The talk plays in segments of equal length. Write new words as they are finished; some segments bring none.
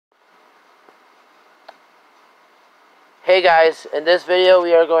Hey guys, in this video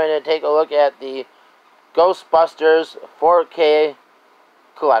we are going to take a look at the Ghostbusters 4K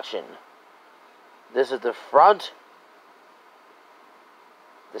collection. This is the front,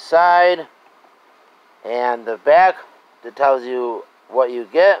 the side, and the back that tells you what you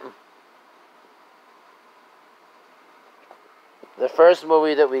get. The first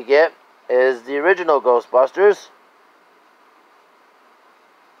movie that we get is the original Ghostbusters.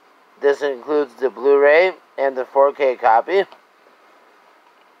 This includes the Blu-ray and the 4K copy.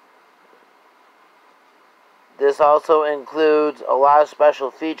 This also includes a lot of special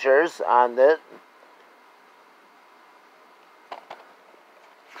features on it.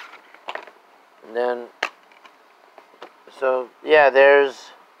 And then, so yeah, there's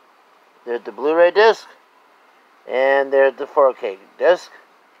the Blu-ray disc, and there's the 4K disc.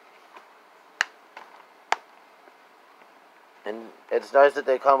 And it's nice that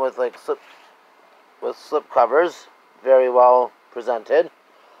they come with like slip covers, very well presented.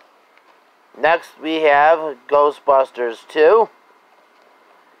 Next we have Ghostbusters 2,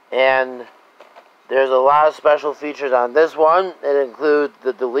 and there's a lot of special features on this one. It includes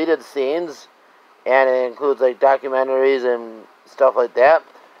the deleted scenes, and it includes like documentaries and stuff like that.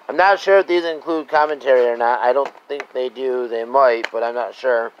 I'm not sure if these include commentary or not. I don't think they do. They might, but I'm not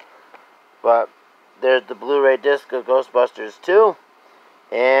sure. But there's the Blu-ray disc of Ghostbusters 2,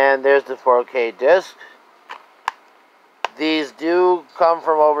 and there's the 4K disc. These do come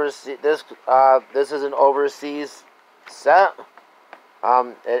from overseas. This is an overseas set.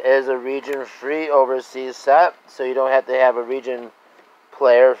 It is a region-free overseas set, so you don't have to have a region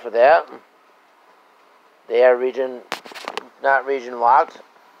player for that. They are not region locked.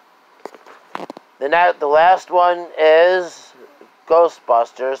 The last one is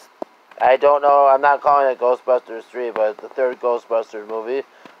Ghostbusters. I don't know, I'm not calling it Ghostbusters 3, but it's the third Ghostbusters movie.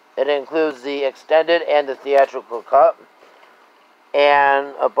 It includes the extended and the theatrical cut,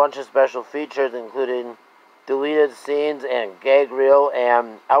 and a bunch of special features, including deleted scenes and gag reel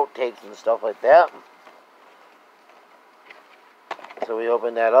and outtakes and stuff like that. So we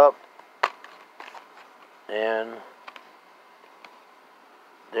open that up, and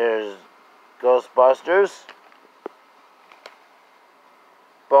there's Ghostbusters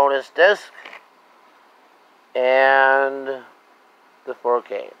bonus disc and the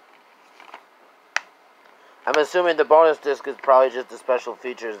 4K. I'm assuming the bonus disc is probably just the special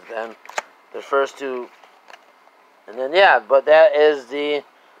features then. The first two, and then yeah, but that is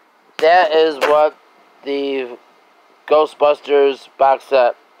what the Ghostbusters box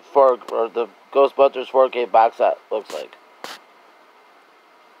set or the Ghostbusters 4K box set looks like.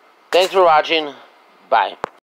 Thanks for watching. Bye.